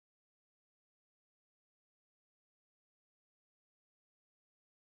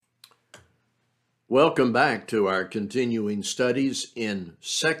Welcome back to our continuing studies in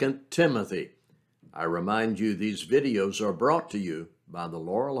 2 Timothy. I remind you these videos are brought to you by the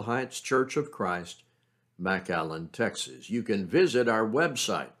Laurel Heights Church of Christ, McAllen, Texas. You can visit our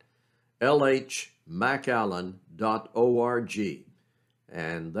website, lhmcallen.org,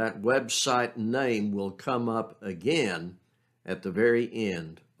 and that website name will come up again at the very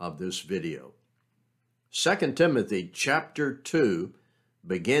end of this video. 2 Timothy chapter 2,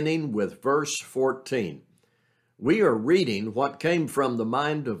 beginning with verse 14. We are reading what came from the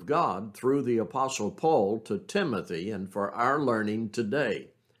mind of God through the Apostle Paul to Timothy and for our learning today.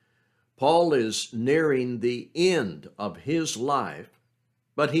 Paul is nearing the end of his life,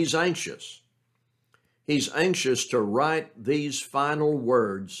 but he's anxious. He's anxious to write these final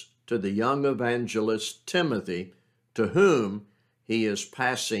words to the young evangelist Timothy, to whom he is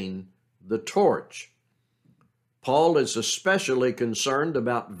passing the torch. Paul is especially concerned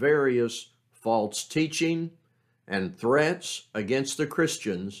about various false teaching and threats against the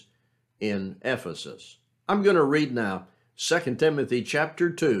Christians in Ephesus. I'm going to read now 2 Timothy chapter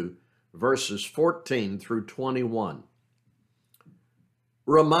 2, verses 14 through 21.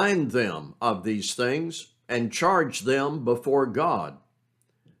 Remind them of these things and charge them before God,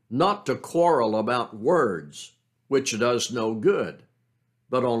 not to quarrel about words, which does no good,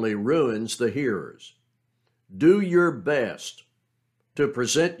 but only ruins the hearers. Do your best to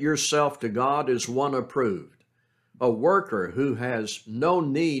present yourself to God as one approved, a worker who has no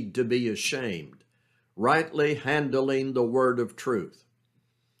need to be ashamed, rightly handling the word of truth.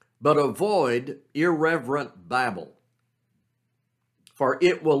 But avoid irreverent babble, for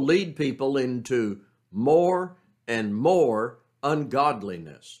it will lead people into more and more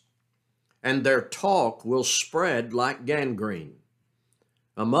ungodliness, and their talk will spread like gangrene.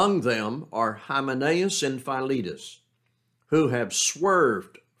 Among them are Hymenaeus and Philetus, who have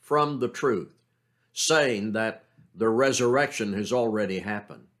swerved from the truth, saying that the resurrection has already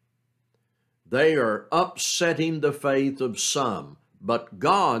happened. They are upsetting the faith of some, but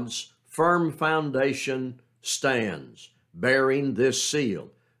God's firm foundation stands, bearing this seal: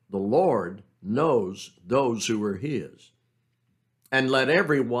 the Lord knows those who are his. And let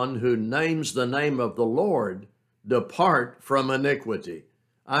everyone who names the name of the Lord depart from iniquity.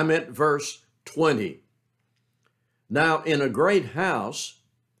 I'm at verse 20. Now in a great house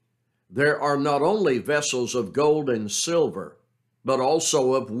there are not only vessels of gold and silver, but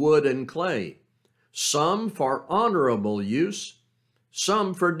also of wood and clay, some for honorable use,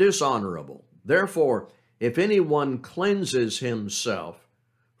 some for dishonorable. Therefore, if anyone cleanses himself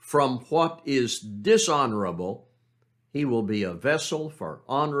from what is dishonorable, he will be a vessel for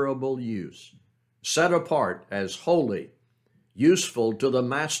honorable use, set apart as holy, useful to the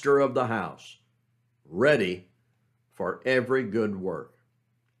master of the house, ready for every good work.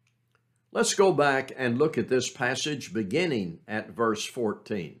 Let's go back and look at this passage beginning at verse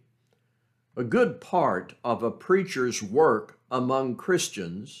 14. A good part of a preacher's work among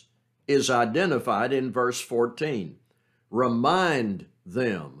Christians is identified in verse 14. Remind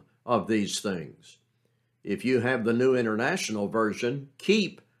them of these things. If you have the New International Version,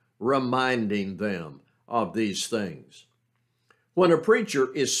 keep reminding them of these things. When a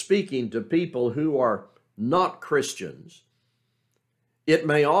preacher is speaking to people who are not Christians, it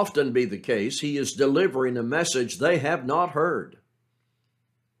may often be the case he is delivering a message they have not heard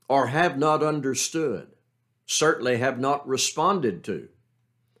or have not understood, certainly have not responded to.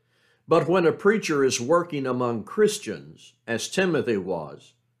 But when a preacher is working among Christians, as Timothy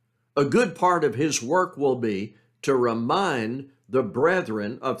was, a good part of his work will be to remind the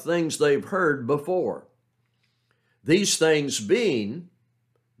brethren of things they've heard before. These things being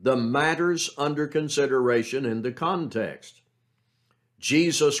the matters under consideration in the context.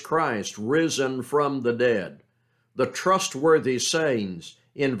 Jesus Christ risen from the dead, the trustworthy sayings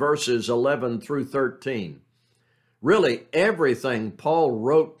in verses 11 through 13. Really, everything Paul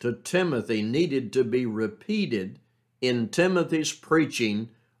wrote to Timothy needed to be repeated in Timothy's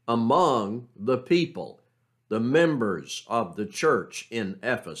preaching among the people, the members of the church in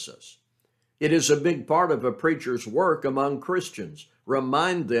Ephesus. It is a big part of a preacher's work among Christians.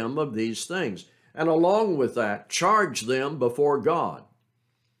 Remind them of these things. And along with that, charge them before God.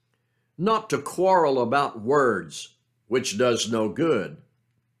 Not to quarrel about words, which does no good,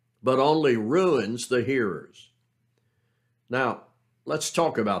 but only ruins the hearers. Now, let's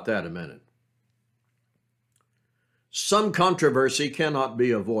talk about that a minute. Some controversy cannot be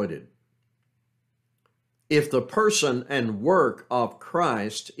avoided. If the person and work of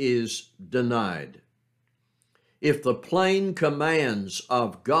Christ is denied, if the plain commands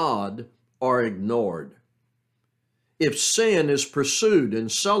of God are ignored, if sin is pursued and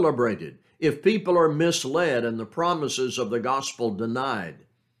celebrated, if people are misled and the promises of the gospel denied,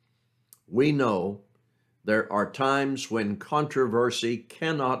 we know there are times when controversy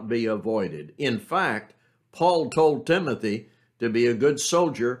cannot be avoided. In fact, Paul told Timothy to be a good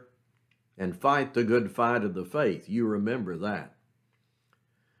soldier and fight the good fight of the faith. You remember that.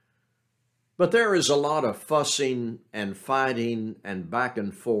 But there is a lot of fussing and fighting and back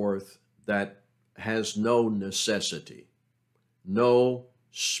and forth that has no necessity, no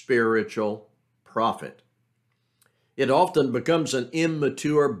spiritual profit. It often becomes an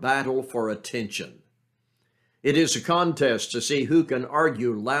immature battle for attention. It is a contest to see who can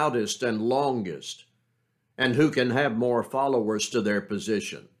argue loudest and longest, and who can have more followers to their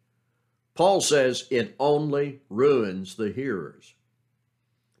position. Paul says it only ruins the hearers.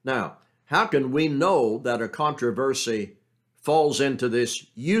 Now, how can we know that a controversy falls into this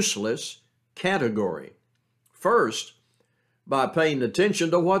useless category? First, by paying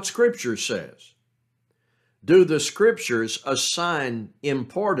attention to what Scripture says. Do the Scriptures assign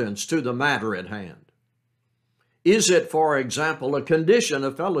importance to the matter at hand? Is it, for example, a condition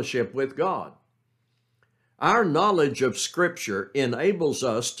of fellowship with God? Our knowledge of Scripture enables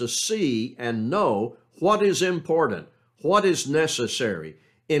us to see and know what is important, what is necessary,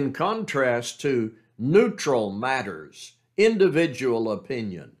 in contrast to neutral matters, individual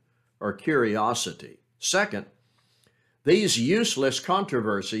opinion, or curiosity. Second, these useless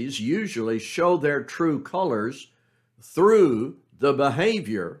controversies usually show their true colors through the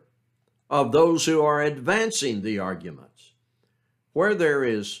behavior of those who are advancing the arguments. Where there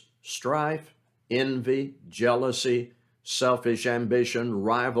is strife, envy, jealousy, selfish ambition,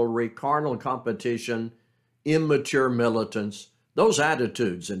 rivalry, carnal competition, immature militance, those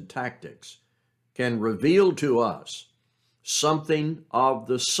attitudes and tactics can reveal to us something of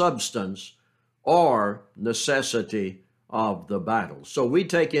the substance or necessity of the battle. So we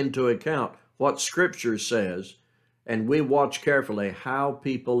take into account what Scripture says, and we watch carefully how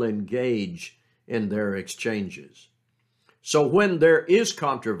people engage in their exchanges. So when there is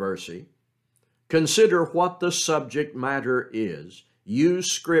controversy, consider what the subject matter is.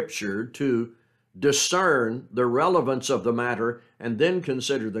 Use Scripture to discern the relevance of the matter, and then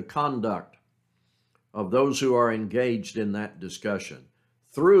consider the conduct of those who are engaged in that discussion.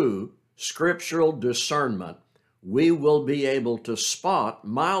 Through scriptural discernment, we will be able to spot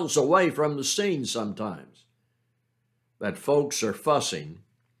miles away from the scene sometimes that folks are fussing,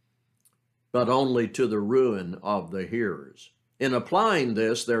 but only to the ruin of the hearers. In applying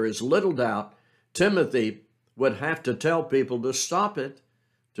this, there is little doubt Timothy would have to tell people to stop it,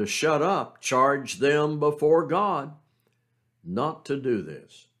 to shut up, charge them before God not to do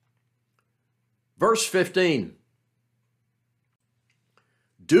this. Verse 15,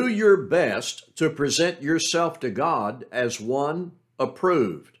 do your best to present yourself to God as one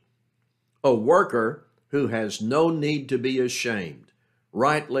approved, a worker who has no need to be ashamed,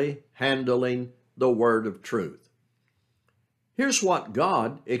 rightly handling the word of truth. Here's what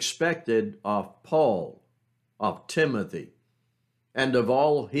God expected of Paul, of Timothy, and of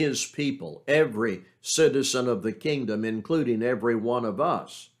all his people, every citizen of the kingdom, including every one of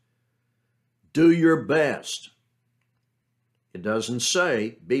us. Do your best. It doesn't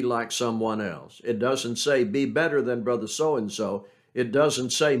say be like someone else. It doesn't say be better than brother so-and-so. It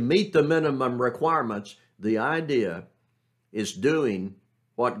doesn't say meet the minimum requirements. The idea is doing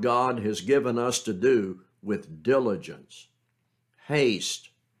what God has given us to do with diligence, haste,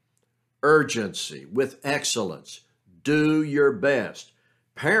 urgency, with excellence. Do your best.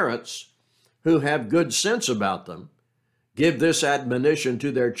 Parents who have good sense about them give this admonition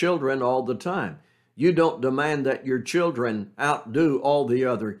to their children all the time. You don't demand that your children outdo all the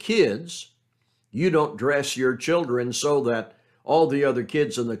other kids. You don't dress your children so that all the other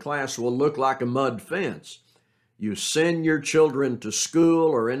kids in the class will look like a mud fence. You send your children to school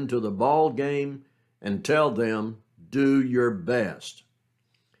or into the ball game and tell them, do your best.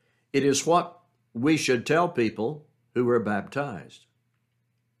 It is what we should tell people who are baptized.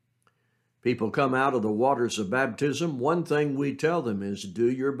 People come out of the waters of baptism. One thing we tell them is do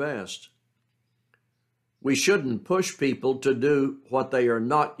your best. We shouldn't push people to do what they are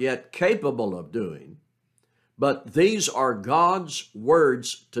not yet capable of doing. But these are God's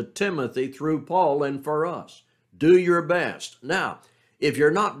words to Timothy through Paul and for us. Do your best. Now, if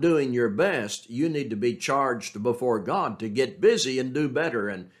you're not doing your best, you need to be charged before God to get busy and do better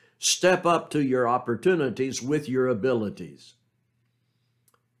and step up to your opportunities with your abilities.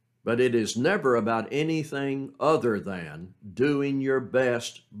 But it is never about anything other than doing your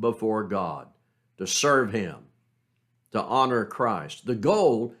best before God, to serve Him, to honor Christ. The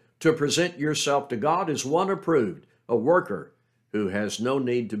goal to present yourself to God is one approved, a worker who has no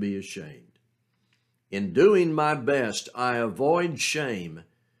need to be ashamed. In doing my best, I avoid shame,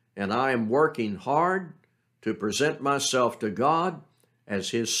 and I am working hard to present myself to God as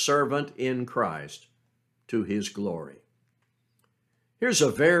His servant in Christ to His glory. Here's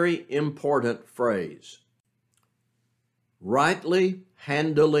a very important phrase: rightly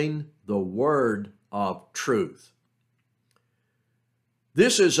handling the word of truth.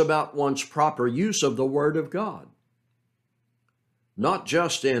 This is about one's proper use of the Word of God, not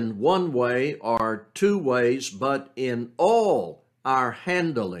just in one way or two ways, but in all our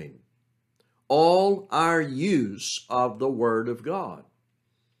handling, all our use of the Word of God.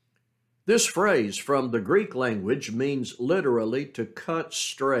 This phrase from the Greek language means literally to cut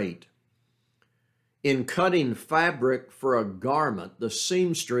straight. In cutting fabric for a garment, the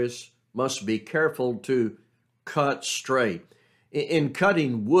seamstress must be careful to cut straight. In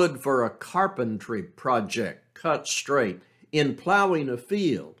cutting wood for a carpentry project, cut straight. In plowing a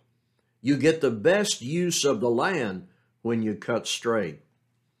field, you get the best use of the land when you cut straight.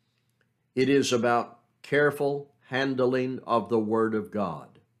 It is about careful handling of the Word of God.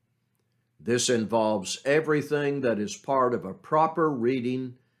 This involves everything that is part of a proper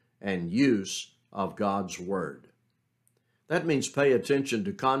reading and use of God's Word. That means pay attention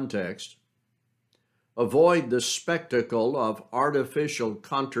to context, avoid the spectacle of artificial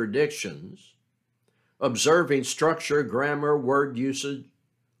contradictions, observing structure, grammar, word usage.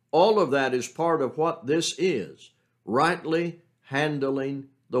 All of that is part of what this is, rightly handling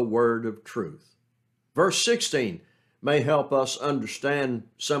the word of truth. Verse 16 may help us understand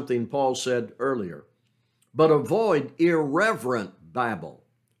something Paul said earlier. But avoid irreverent babble,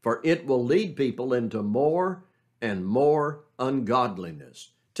 for it will lead people into more and more ungodliness.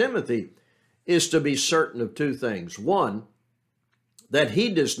 Timothy is to be certain of two things. One, that he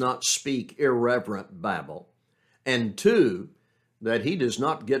does not speak irreverent babble, and two, that he does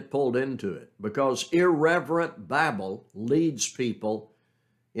not get pulled into it, because irreverent babble leads people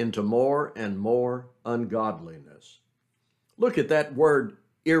into more and more ungodliness. Look at that word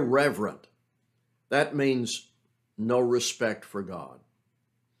irreverent. That means no respect for God.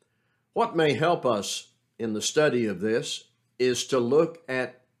 What may help us in the study of this is to look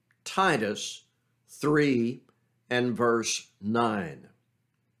at Titus 3 and verse 9,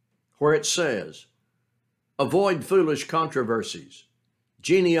 where it says, avoid foolish controversies,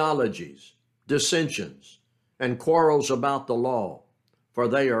 genealogies, dissensions, and quarrels about the law, for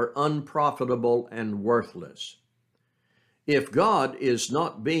they are unprofitable and worthless. If God is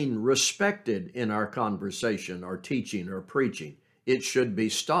not being respected in our conversation or teaching or preaching, it should be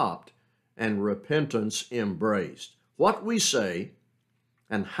stopped and repentance embraced. What we say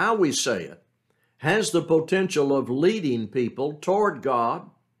and how we say it has the potential of leading people toward God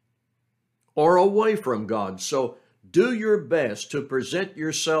or away from God. So do your best to present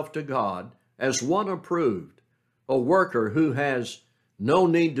yourself to God as one approved, a worker who has no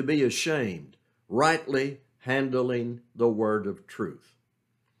need to be ashamed, rightly handling the word of truth.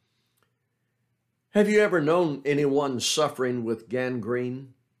 Have you ever known anyone suffering with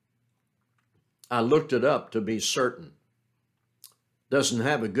gangrene? I looked it up to be certain. Doesn't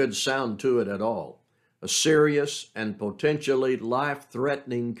have a good sound to it at all. A serious and potentially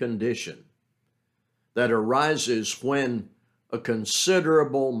life-threatening condition that arises when a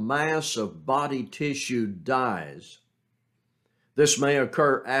considerable mass of body tissue dies. This may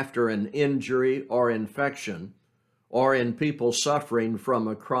occur after an injury or infection, or in people suffering from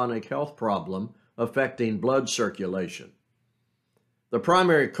a chronic health problem affecting blood circulation. The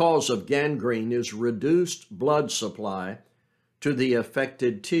primary cause of gangrene is reduced blood supply to the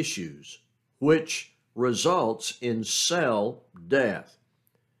affected tissues, which results in cell death.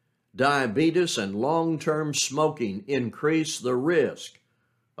 Diabetes and long-term smoking increase the risk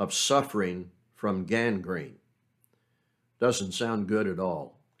of suffering from gangrene. Doesn't sound good at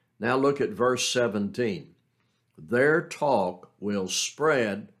all. Now look at verse 17. Their talk will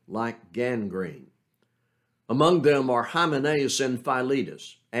spread like gangrene. Among them are Hymenaeus and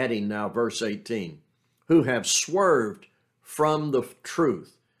Philetus, adding now verse 18, who have swerved from the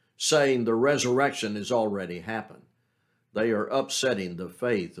truth, saying the resurrection has already happened. They are upsetting the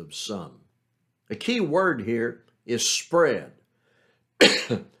faith of some. The key word here is spread.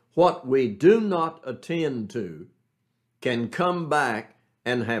 What we do not attend to can come back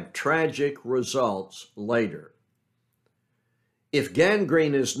and have tragic results later. If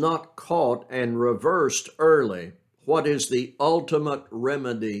gangrene is not caught and reversed early, what is the ultimate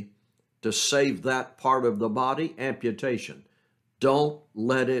remedy to save that part of the body? Amputation. Don't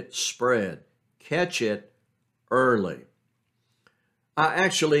let it spread. Catch it early. I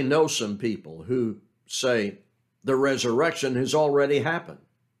actually know some people who say the resurrection has already happened.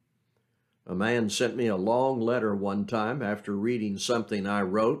 A man sent me a long letter one time after reading something I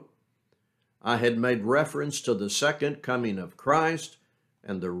wrote. I had made reference to the second coming of Christ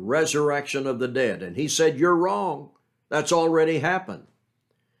and the resurrection of the dead, and he said, "You're wrong. That's already happened."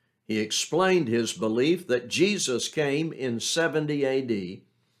 He explained his belief that Jesus came in 70 AD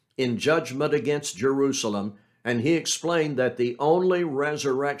in judgment against Jerusalem, and he explained that the only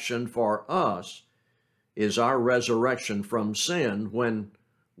resurrection for us is our resurrection from sin when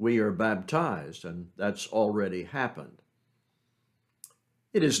we are baptized, and that's already happened.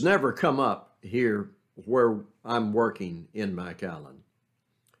 It has never come up here where I'm working in McAllen,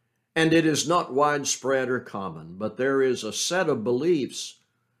 and it is not widespread or common, but there is a set of beliefs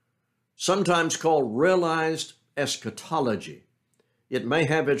sometimes called realized eschatology. It may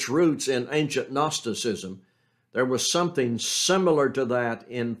have its roots in ancient Gnosticism. There was something similar to that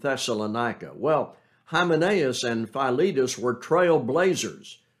in Thessalonica. Well, Hymenaeus and Philetus were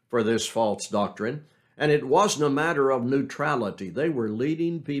trailblazers for this false doctrine, and it wasn't a matter of neutrality. They were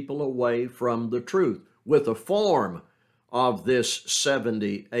leading people away from the truth with a form of this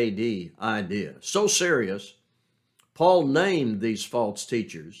 70 AD idea. So serious, Paul named these false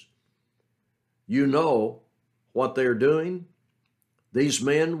teachers. You know what they're doing? These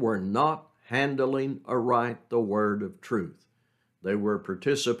men were not handling aright the word of truth. They were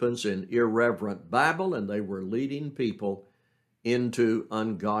participants in irreverent babble, and they were leading people into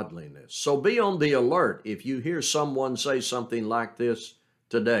ungodliness. So be on the alert if you hear someone say something like this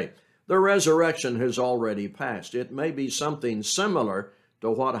today. The resurrection has already passed. It may be something similar to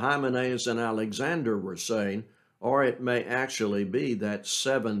what Hymenaeus and Alexander were saying, or it may actually be that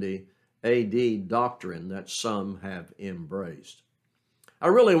 70 AD doctrine that some have embraced. I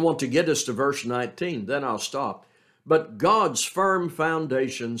really want to get us to verse 19, then I'll stop. But God's firm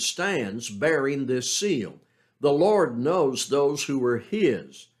foundation stands bearing this seal. The Lord knows those who are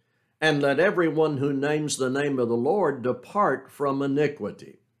his, and let everyone who names the name of the Lord depart from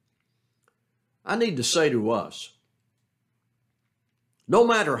iniquity. I need to say to us, no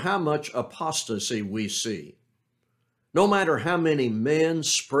matter how much apostasy we see, no matter how many men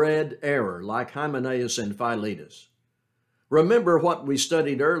spread error like Hymenaeus and Philetus, remember what we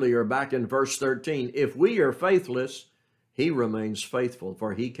studied earlier back in verse 13. If we are faithless, he remains faithful,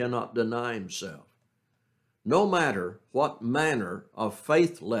 for he cannot deny himself. No matter what manner of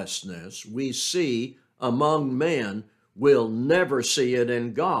faithlessness we see among men, we'll never see it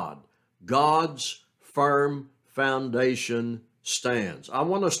in God. God's firm foundation stands. I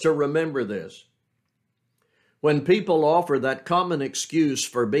want us to remember this. When people offer that common excuse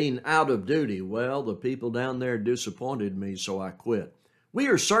for being out of duty, well, the people down there disappointed me, so I quit. We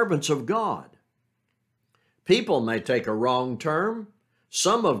are servants of God. People may take a wrong turn.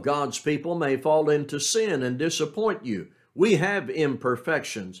 Some of God's people may fall into sin and disappoint you. We have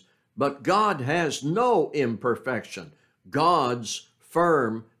imperfections, but God has no imperfection. God's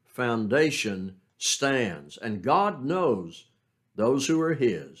firm foundation stands, and God knows those who are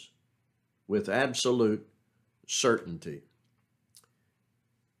his with absolute certainty.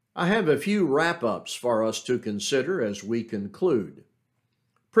 I have a few wrap-ups for us to consider as we conclude.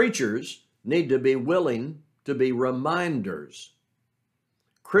 Preachers need to be willing to be reminders.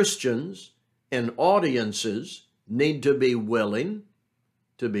 Christians and audiences need to be willing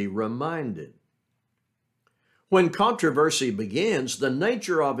to be reminded. When controversy begins, the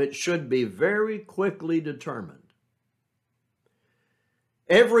nature of it should be very quickly determined.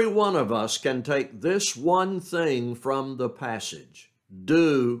 Every one of us can take this one thing from the passage: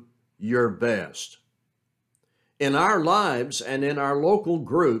 do your best. In our lives and in our local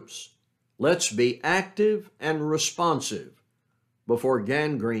groups, let's be active and responsive before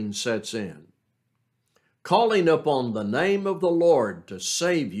gangrene sets in. Calling upon the name of the Lord to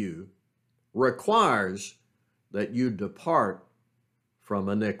save you requires that you depart from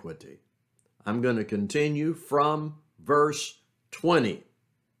iniquity. I'm going to continue from verse 20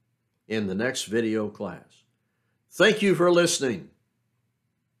 in the next video class. Thank you for listening.